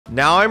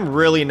Now I'm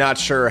really not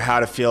sure how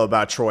to feel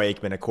about Troy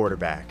Aikman at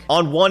quarterback.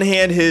 On one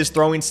hand, his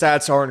throwing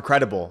stats are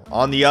incredible.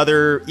 On the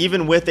other,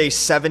 even with a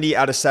 70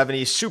 out of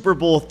 70 Super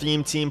Bowl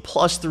theme team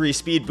 +3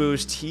 speed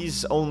boost,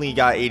 he's only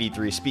got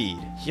 83 speed.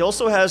 He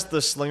also has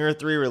the Slinger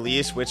 3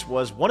 release, which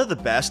was one of the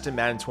best in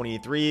Madden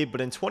 23, but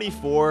in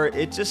 24,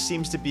 it just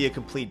seems to be a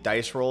complete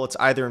dice roll. It's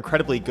either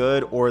incredibly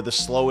good or the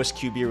slowest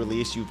QB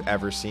release you've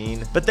ever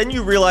seen. But then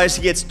you realize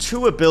he gets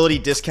 2 ability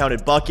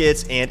discounted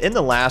buckets, and in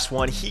the last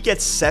one, he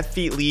gets set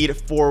feet lead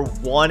for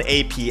 1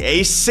 AP,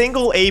 a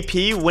single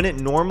AP when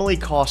it normally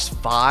costs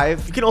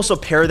 5. You can also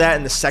pair that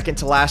in the second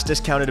to last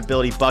discounted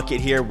ability bucket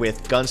here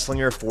with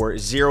Gunslinger for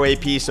 0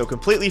 AP, so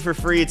completely for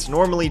free. It's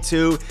normally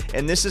 2,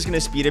 and this is going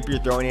to speed up your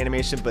throwing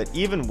animation, but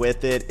even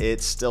with it,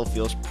 it still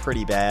feels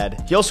pretty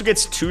bad. He also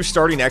gets 2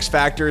 starting X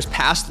factors,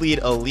 pass lead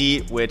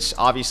elite, which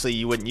obviously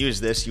you wouldn't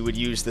use this. You would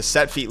use the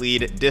set feet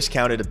lead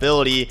discounted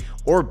ability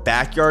or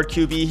backyard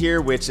QB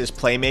here, which is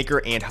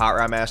playmaker and hot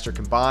route master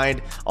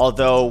combined.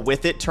 Although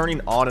with it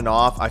turning on and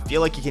off, I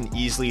feel like it can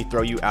easily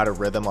throw you out of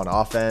rhythm on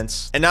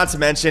offense. And not to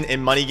mention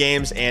in money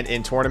games and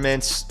in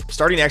tournaments,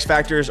 starting X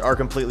factors are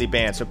completely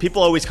banned. So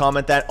people always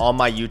comment that on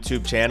my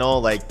YouTube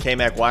channel, like,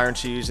 K-Mac, why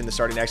aren't you using the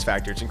starting X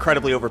factor? It's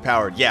incredibly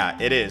overpowered. Yeah,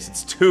 it is.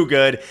 It's too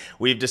good.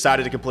 We've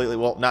decided to completely,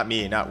 well, not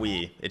me, not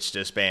we. It's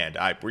just banned.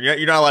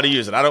 You're not allowed to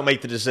use it. I don't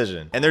make the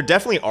decision. And there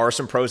definitely are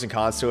some pros and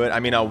cons to it. I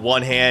mean, on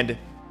one hand,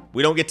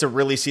 we don't get to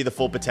really see the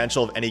full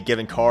potential of any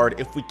given card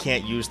if we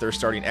can't use their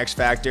starting X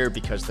factor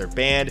because they're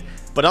banned.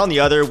 But on the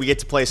other, we get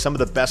to play some of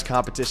the best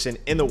competition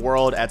in the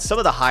world at some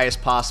of the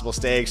highest possible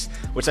stakes,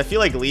 which I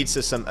feel like leads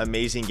to some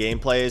amazing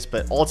gameplays,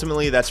 but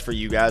ultimately that's for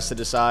you guys to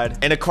decide.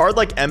 And a card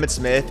like Emmitt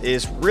Smith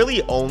is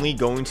really only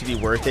going to be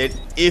worth it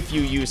if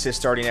you use his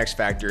starting X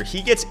factor.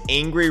 He gets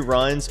angry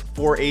runs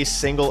for a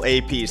single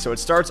AP. So it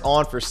starts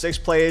on for 6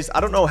 plays.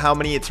 I don't know how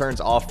many it turns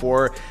off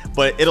for,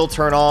 but it'll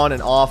turn on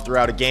and off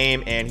throughout a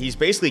game, and he's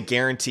basically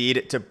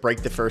guaranteed to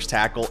break the first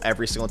tackle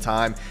every single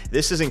time.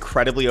 This is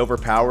incredibly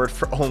overpowered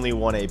for only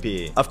 1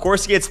 AP. Of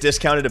course, he gets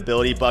discounted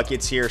ability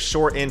buckets here.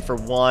 Short in for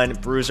 1,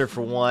 bruiser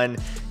for 1.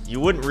 You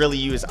wouldn't really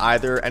use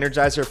either.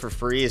 Energizer for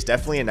free is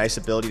definitely a nice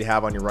ability to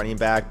have on your running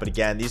back, but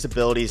again, these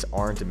abilities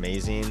aren't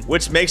amazing,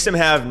 which makes him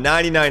have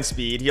 99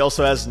 speed. He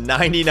also has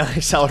 99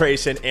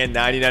 acceleration and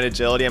 99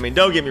 agility. I mean,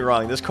 don't get me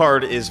wrong, this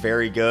card is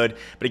very good,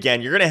 but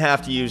again, you're gonna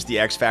have to use the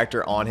X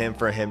factor on him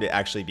for him to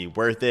actually be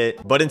worth it.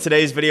 But in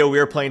today's video, we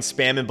are playing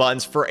spamming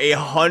buttons for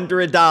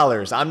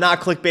 $100. I'm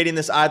not clickbaiting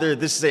this either.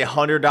 This is a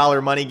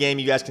 $100 money game.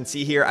 You guys can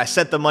see here, I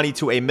set the money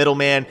to a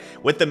middleman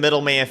with the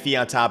middleman fee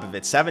on top of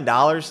it.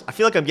 $7. I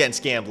feel like I'm getting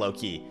scammed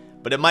low-key,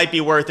 but it might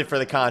be worth it for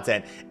the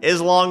content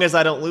as long as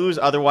I don't lose.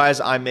 Otherwise,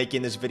 I'm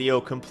making this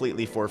video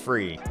completely for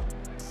free.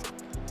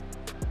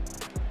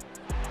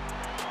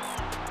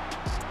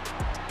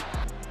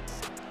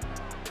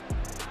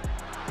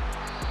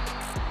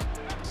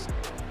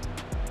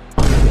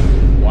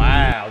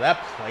 Wow,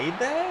 that played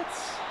that?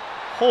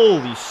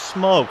 Holy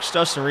smokes,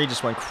 Dustin Reed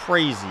just went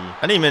crazy.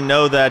 I didn't even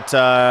know that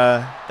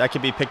that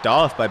could be picked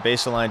off by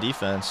baseline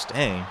defense.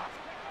 Dang.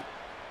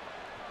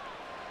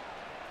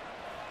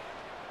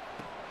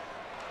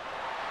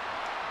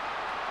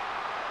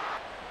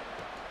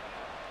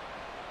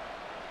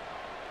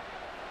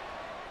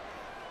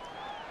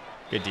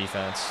 Good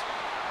defense.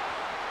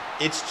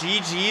 It's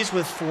GG's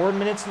with 4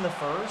 minutes in the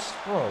first?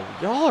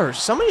 Bro,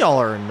 some of y'all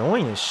are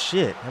annoying as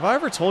shit. Have I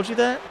ever told you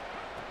that?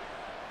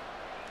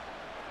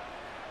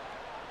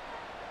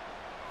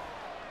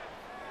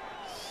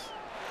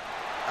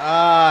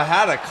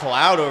 Had a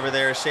cloud over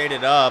there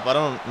shaded up. I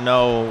don't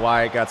know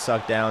why it got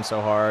sucked down so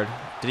hard.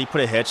 Did he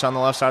put a hitch on the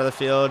left side of the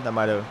field? That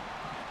might have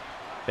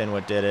been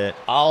what did it.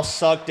 I'll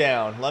suck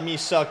down. Let me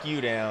suck you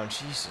down.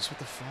 Jesus, what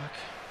the fuck?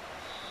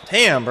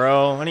 Damn,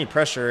 bro. I need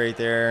pressure right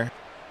there.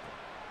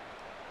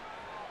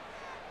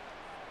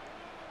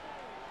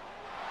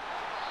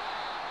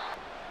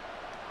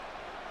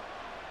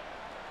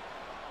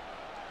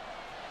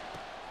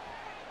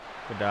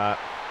 Good dot.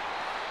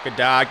 Good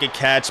dot. Good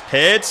catch.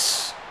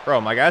 Pitts. Bro,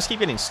 my guys keep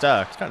getting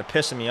stuck. It's kind of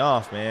pissing me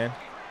off, man.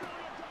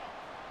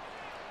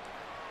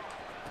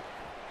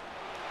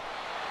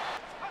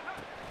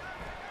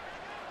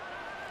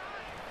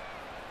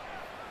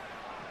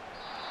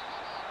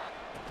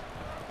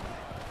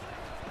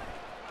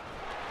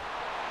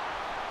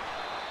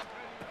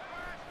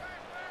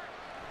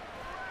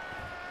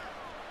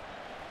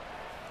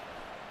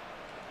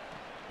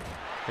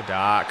 Good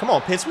dot. Come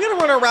on, Pitts. We gotta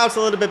run our routes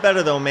a little bit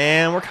better, though,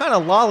 man. We're kind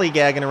of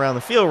lollygagging around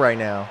the field right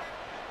now.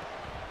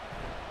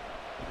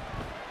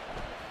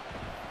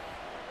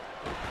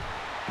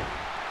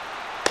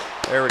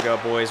 There we go,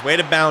 boys. Way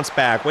to bounce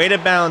back. Way to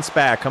bounce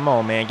back. Come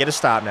on, man. Get a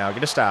stop now.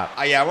 Get a stop.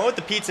 Oh, yeah, I went with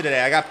the pizza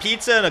today. I got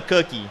pizza and a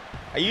cookie.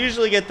 I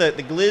usually get the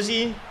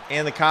glizzy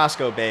and the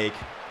Costco bake.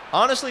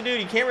 Honestly, dude,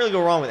 you can't really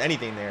go wrong with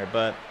anything there,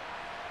 but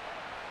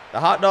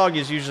the hot dog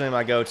is usually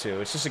my go-to.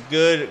 It's just a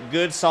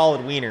good,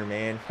 solid wiener,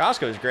 man.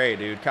 Costco's great,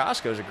 dude.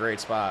 Costco's a great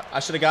spot.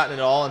 I should have gotten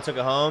it all and took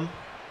it home.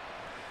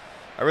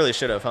 I really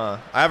should have, huh?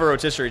 I have a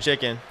rotisserie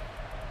chicken.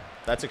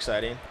 That's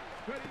exciting.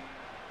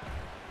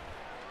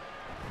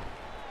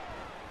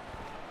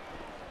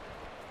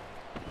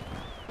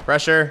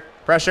 Pressure.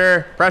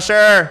 Pressure.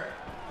 Pressure.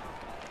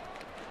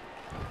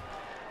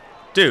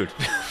 Dude.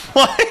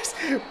 What?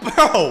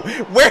 Bro,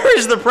 where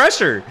is the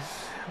pressure?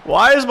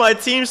 Why is my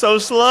team so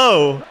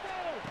slow?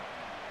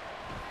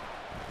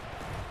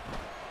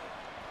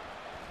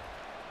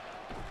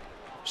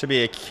 Should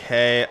be a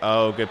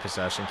KO. Good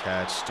possession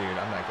catch. Dude,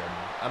 I'm not getting...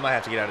 I might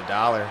have to get out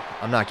 $1.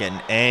 I'm not getting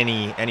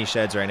any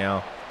sheds right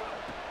now.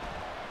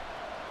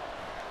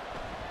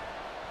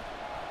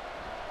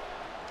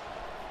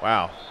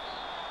 Wow.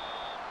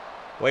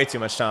 Way too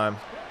much time.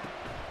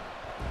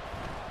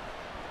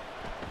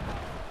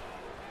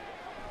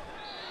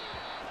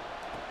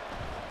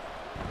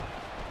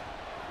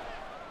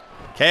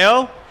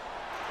 KO?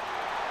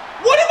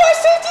 What did my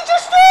safety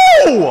just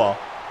do?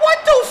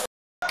 What the f?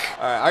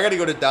 Alright, I gotta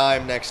go to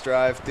dime next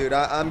drive, dude.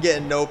 I'm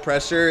getting no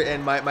pressure,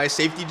 and my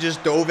safety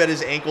just dove at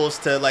his ankles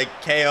to, like,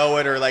 KO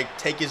it or, like,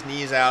 take his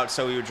knees out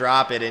so he would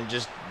drop it and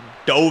just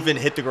dove and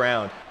hit the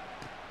ground.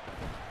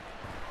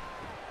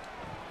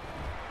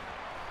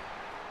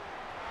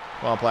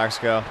 Come on, Plax,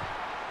 go.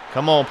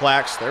 Come on,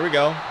 Plax. There we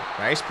go.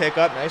 Nice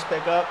pickup, nice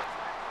pickup.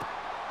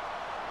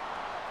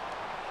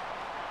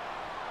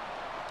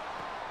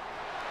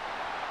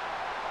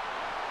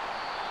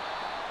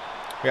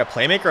 We got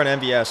Playmaker on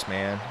MVS,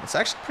 man. It's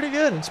actually pretty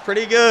good. It's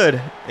pretty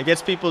good. It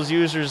gets people's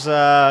users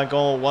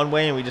going one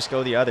way and we just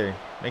go the other.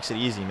 Makes it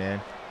easy, man.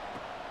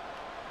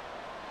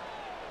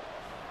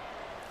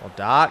 Well,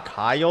 Dot,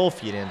 Kyle,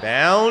 feet in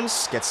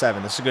bounds. Get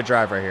 7. This is a good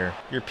drive right here.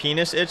 Your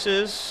penis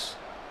itches.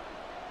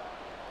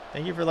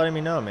 Thank you for letting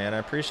me know, man. I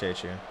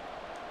appreciate you.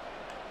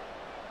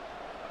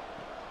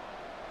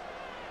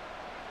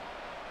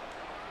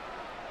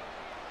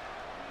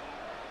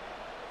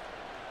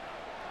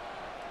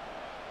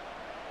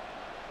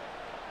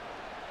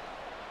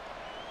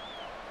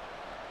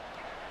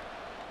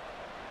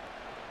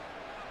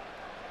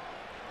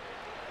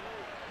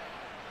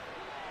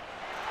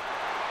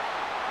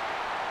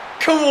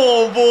 Come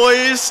on,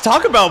 boys.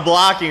 Talk about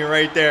blocking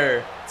right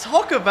there.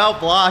 Talk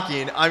about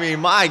blocking. I mean,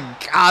 my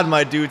God,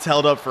 my dude's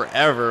held up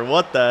forever.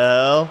 What the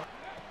hell?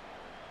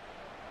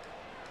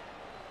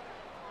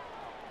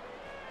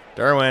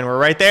 Derwin, we're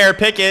right there.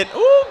 Pick it.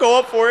 Ooh, go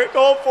up for it.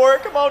 Go up for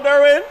it. Come on,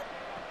 Derwin.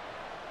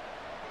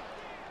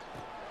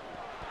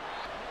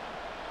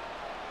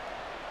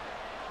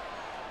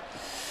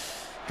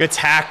 Good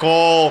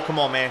tackle. Come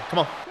on, man. Come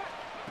on.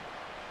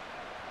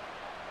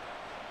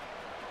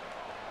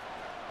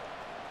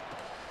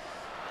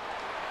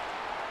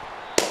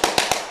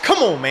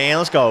 Come on, man.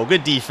 Let's go.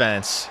 Good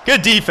defense.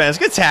 Good defense.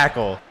 Good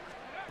tackle.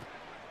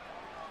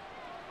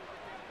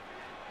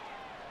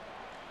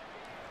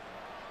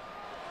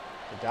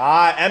 Good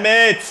dot.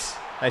 Emmitt.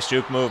 Nice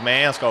juke move,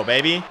 man. Let's go,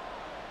 baby.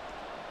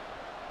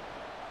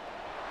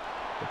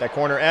 Get that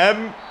corner.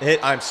 M. Hit.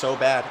 I'm so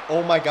bad.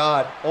 Oh, my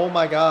God. Oh,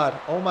 my God.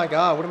 Oh, my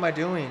God. What am I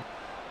doing?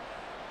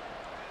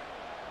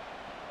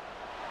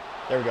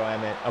 There we go,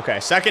 Emmitt. Okay,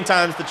 second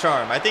time's the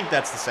charm. I think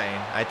that's the same.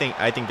 I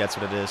think that's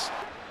what it is.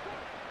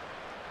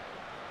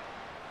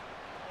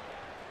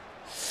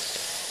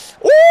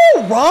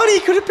 Ooh, Ronnie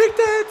could have picked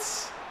that.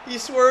 He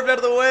swerved out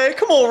of the way.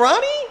 Come on,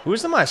 Ronnie.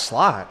 Who's in my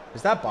slot?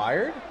 Is that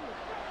Byard?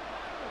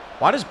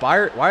 Why is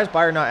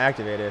Byard not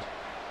activated?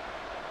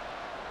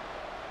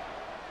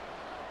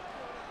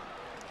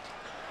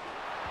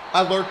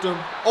 I lurked him.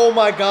 Oh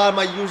my God,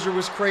 my user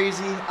was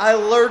crazy. I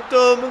lurked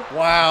him.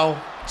 Wow.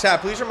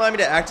 Chat, please remind me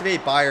to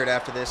activate Byard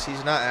after this.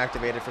 He's not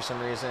activated for some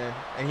reason.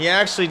 And he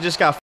actually just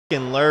got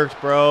fucking lurked,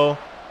 bro.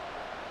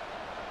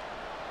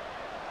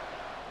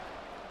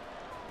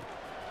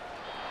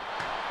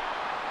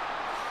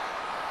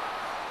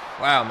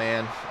 Wow,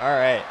 man. All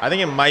right. I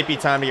think it might be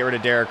time to get rid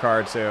of Derek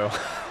Carr, too.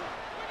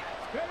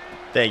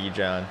 Thank you,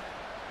 John.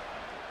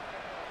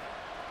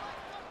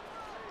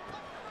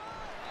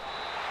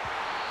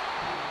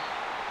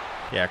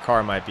 Yeah,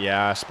 Carr might be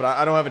ass, but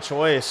I don't have a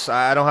choice.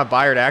 I don't have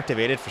Byard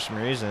activated for some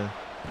reason.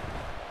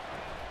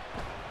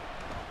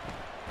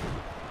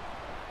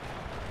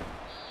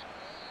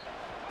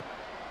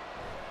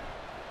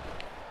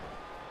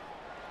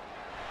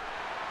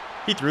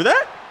 He threw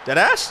that? Dead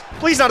ass?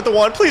 Please not at the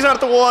 1. Please not at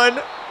the 1.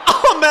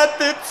 I'm at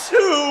the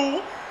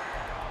 2.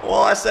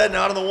 Well, I said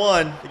not on the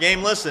 1. The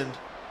game listened.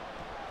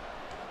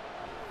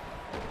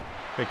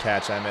 Good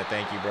catch, Emmitt.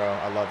 Thank you, bro.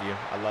 I love you.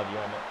 I love you,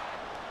 Emmitt.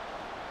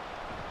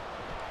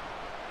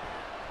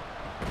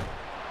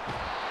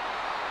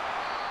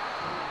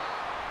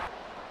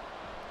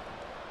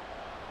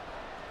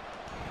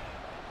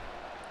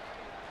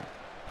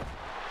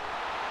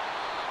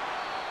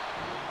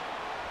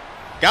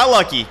 Got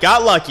lucky.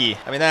 Got lucky.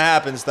 I mean, that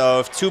happens,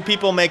 though. If 2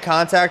 people make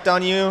contact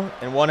on you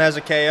and one has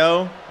a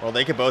KO, well,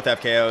 they could both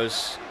have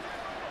KOs.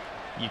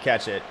 You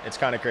catch it. It's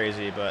kind of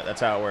crazy, but that's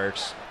how it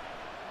works.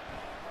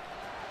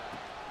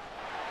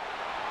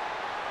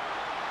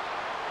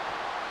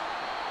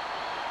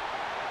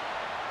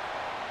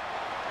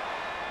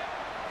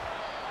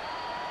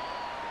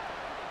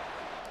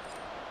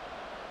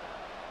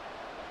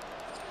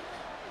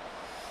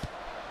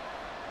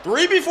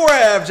 3 before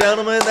half,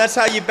 gentlemen. That's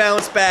how you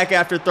bounce back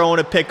after throwing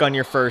a pick on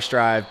your first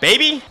drive,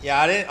 baby.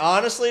 Yeah, I didn't.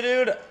 Honestly,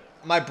 dude,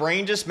 my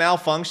brain just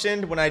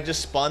malfunctioned when I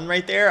just spun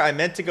right there. I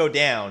meant to go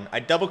down.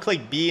 I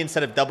double-clicked B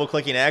instead of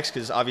double-clicking X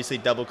because obviously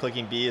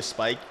double-clicking B is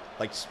like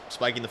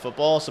spiking the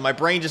football. So my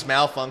brain just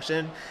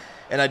malfunctioned,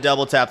 and I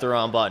double-tapped the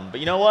wrong button. But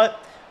you know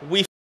what?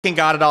 We f***ing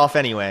got it off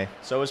anyway,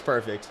 so it was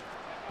perfect.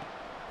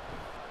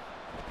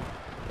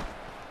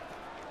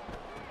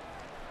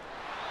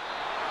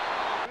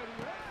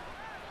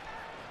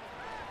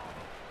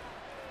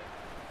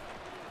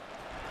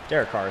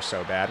 Derek Carr is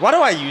so bad. Why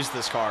do I use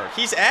this car?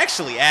 He's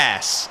actually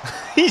ass.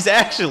 He's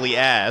actually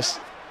ass.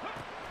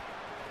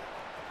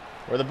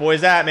 Where the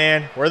boys at,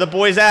 man? Where the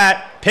boys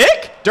at?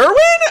 Pick? Derwin?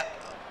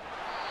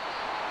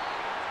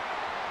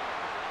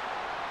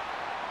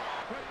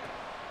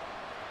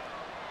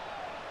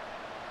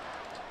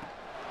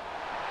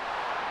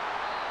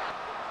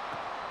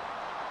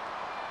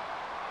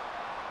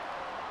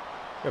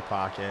 Good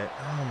pocket.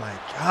 Oh my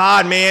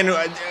God, man.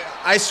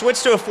 I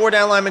switched to a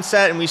 4-down lineman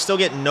set and we still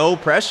get no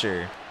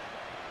pressure.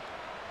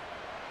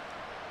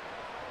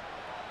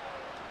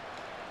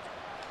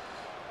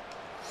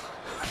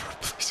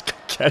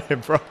 Get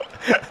him, bro.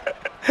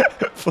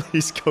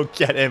 Please go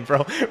get him,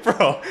 bro.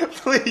 Bro,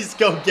 please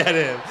go get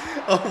him.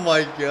 Oh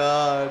my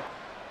God.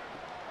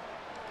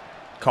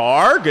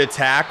 Carr, good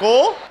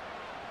tackle.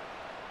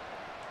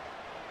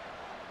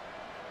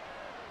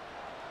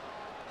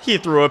 He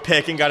threw a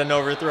pick and got an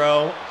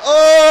overthrow.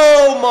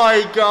 Oh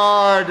my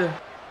God.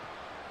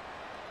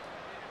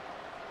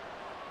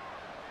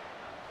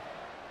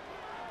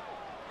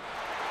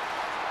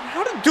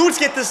 How do dudes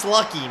get this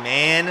lucky,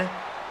 man?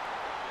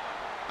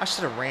 I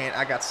should have ran.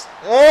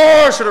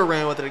 I should have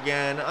ran with it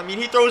again. I mean,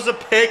 he throws a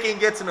pick and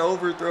gets an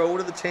overthrow.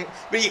 What are the chances?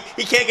 But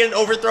he can't get an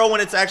overthrow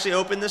when it's actually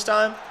open this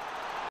time?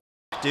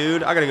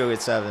 Dude, I got to go get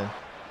 7.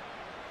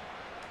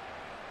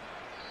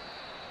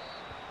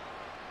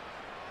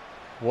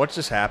 What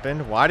just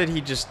happened? Why did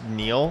he just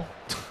kneel?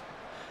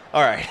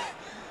 All right.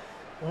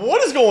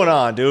 What is going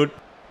on, dude?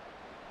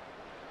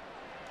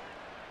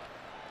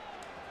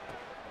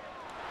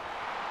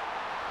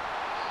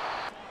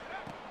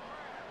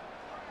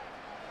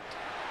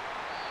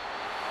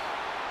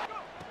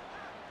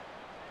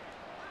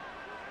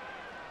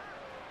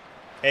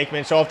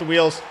 Aikman, show off the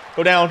wheels.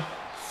 Go down.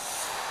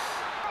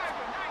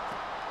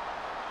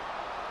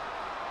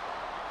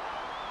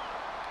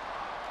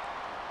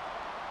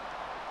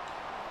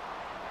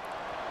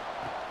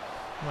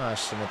 Oh, I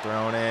shouldn't have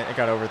thrown it. It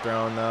got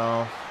overthrown,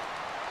 though.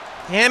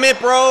 Damn it,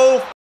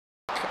 bro.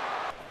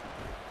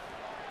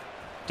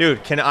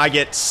 Dude, can I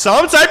get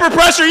some type of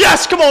pressure?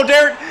 Yes, come on,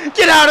 Derek.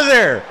 Get out of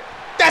there.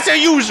 That's a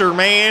user,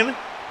 man.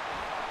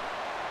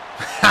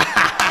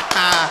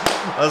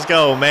 Let's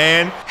go,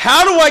 man.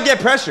 How do I get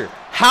pressure?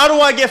 How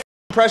do I get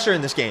pressure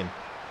in this game?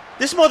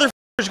 This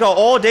motherfucker's got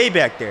all day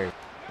back there.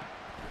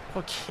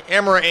 What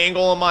camera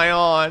angle am I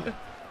on?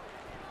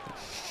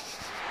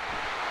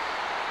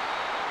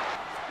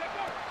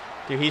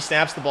 Dude, he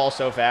snaps the ball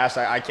so fast,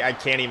 I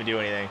can't even do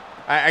anything.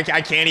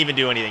 I can't even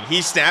do anything.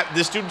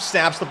 This dude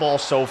snaps the ball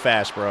so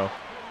fast, bro.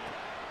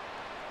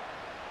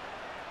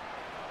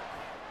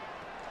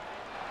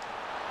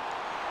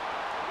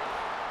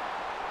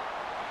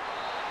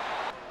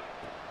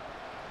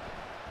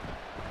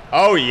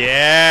 Oh,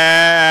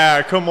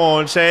 yeah. Come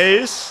on,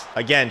 Chase.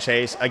 Again,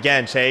 Chase.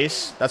 Again,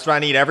 Chase. That's what I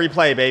need every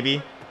play,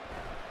 baby.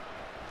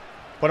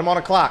 Put him on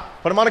a clock.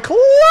 Put him on a clock.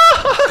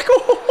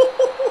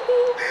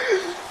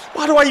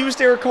 Why do I use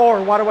Derek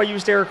Carr? Why do I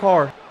use Derek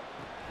Carr?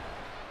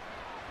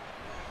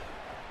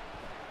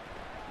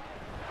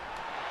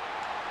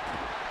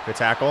 Good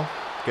tackle.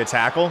 Good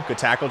tackle. Good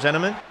tackle,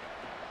 gentlemen.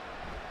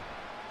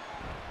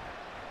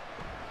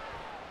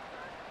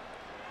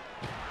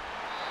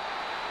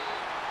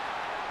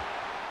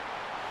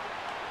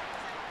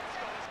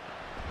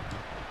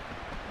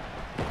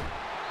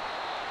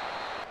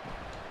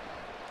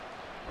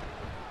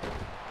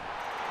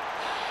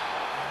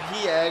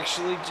 He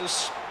actually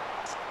just...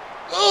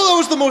 Oh, that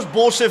was the most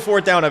bullshit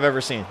 4th down I've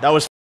ever seen. That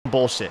was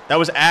bullshit. That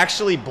was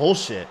actually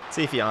bullshit. Let's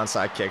see if he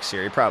onside kicks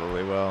here. He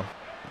probably will.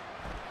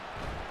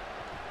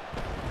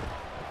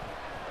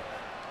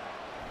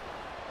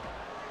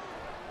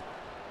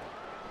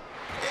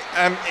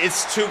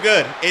 It's too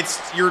good.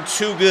 You're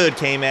too good,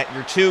 K-Matt.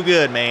 You're too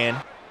good,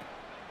 man.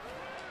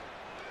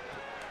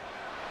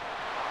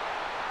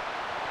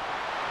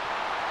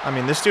 I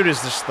mean, this dude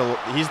is just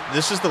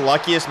this is the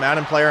luckiest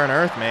Madden player on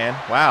earth, man.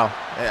 Wow.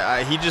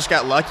 He just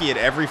got lucky at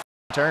every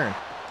turn.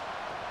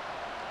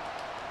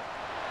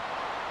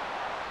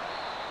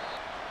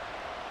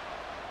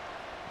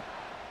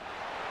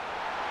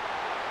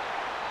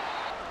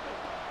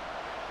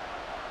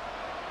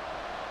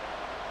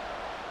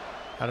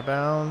 Out of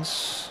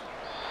bounds.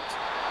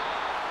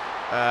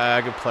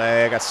 Good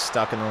play. I got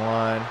stuck in the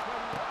line.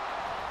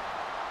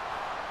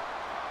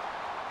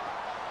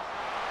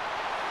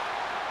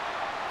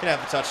 Can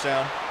have the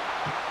touchdown.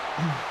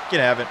 Can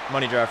have it.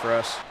 Money drive for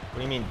us. What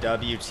do you mean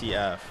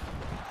WTF?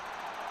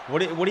 What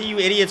do you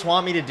idiots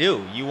want me to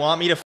do? You want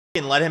me to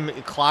f***ing let him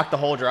clock the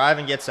whole drive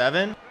and get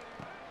 7?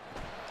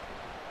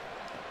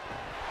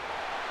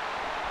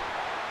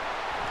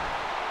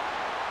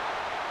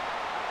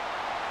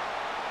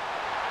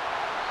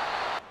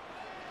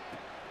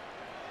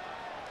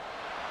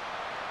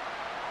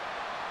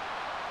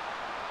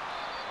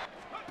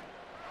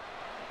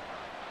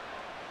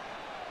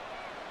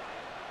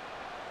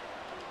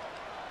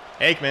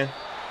 Aikman.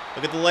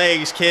 Look at the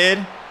legs,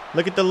 kid.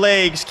 Look at the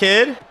legs,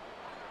 kid.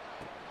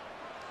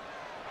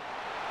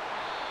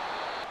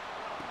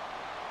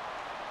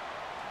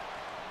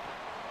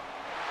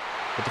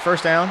 Get the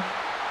first down.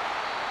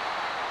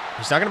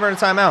 He's not going to burn a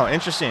timeout.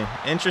 Interesting.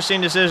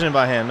 Interesting decision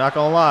by him. Not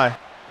going to lie.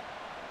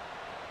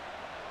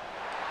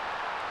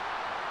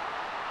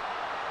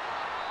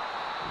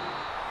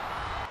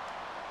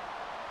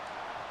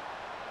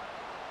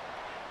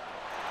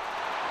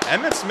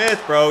 Emmitt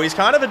Smith, bro, he's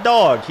kind of a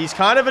dog. He's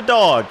kind of a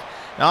dog.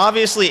 Now,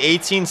 obviously,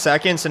 18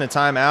 seconds in a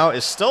timeout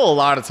is still a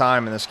lot of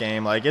time in this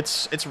game. Like,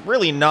 it's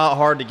really not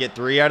hard to get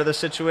 3 out of the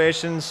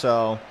situation,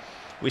 so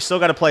we still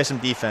got to play some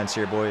defense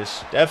here,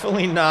 boys.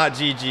 Definitely not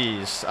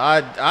GG's.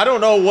 I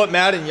don't know what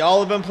Madden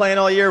y'all have been playing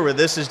all year where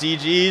this is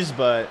GG's,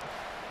 but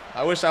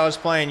I wish I was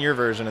playing your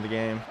version of the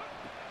game.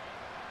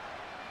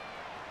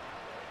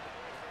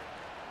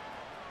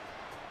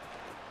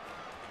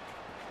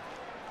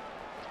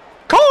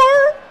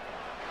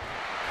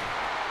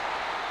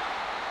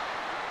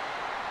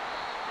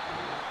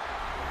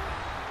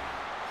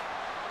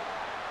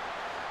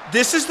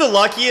 This is the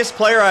luckiest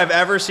player I've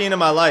ever seen in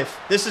my life.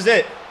 This is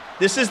it.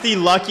 This is the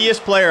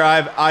luckiest player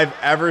I've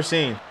ever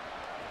seen.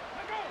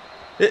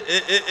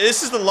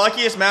 This is the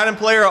luckiest Madden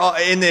player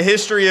in the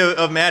history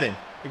of Madden.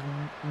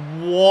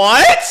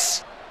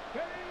 What?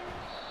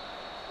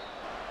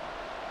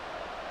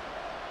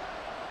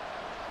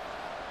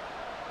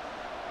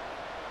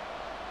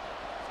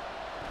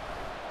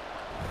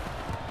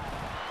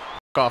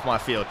 Off my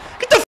field.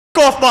 Get the f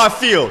off my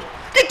field.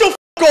 Get the f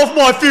off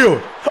my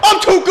field. I'm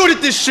too good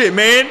at this shit,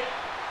 man.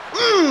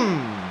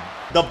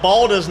 The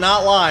ball does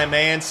not lie,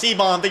 man.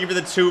 C-Bomb, thank you for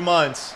the 2 months.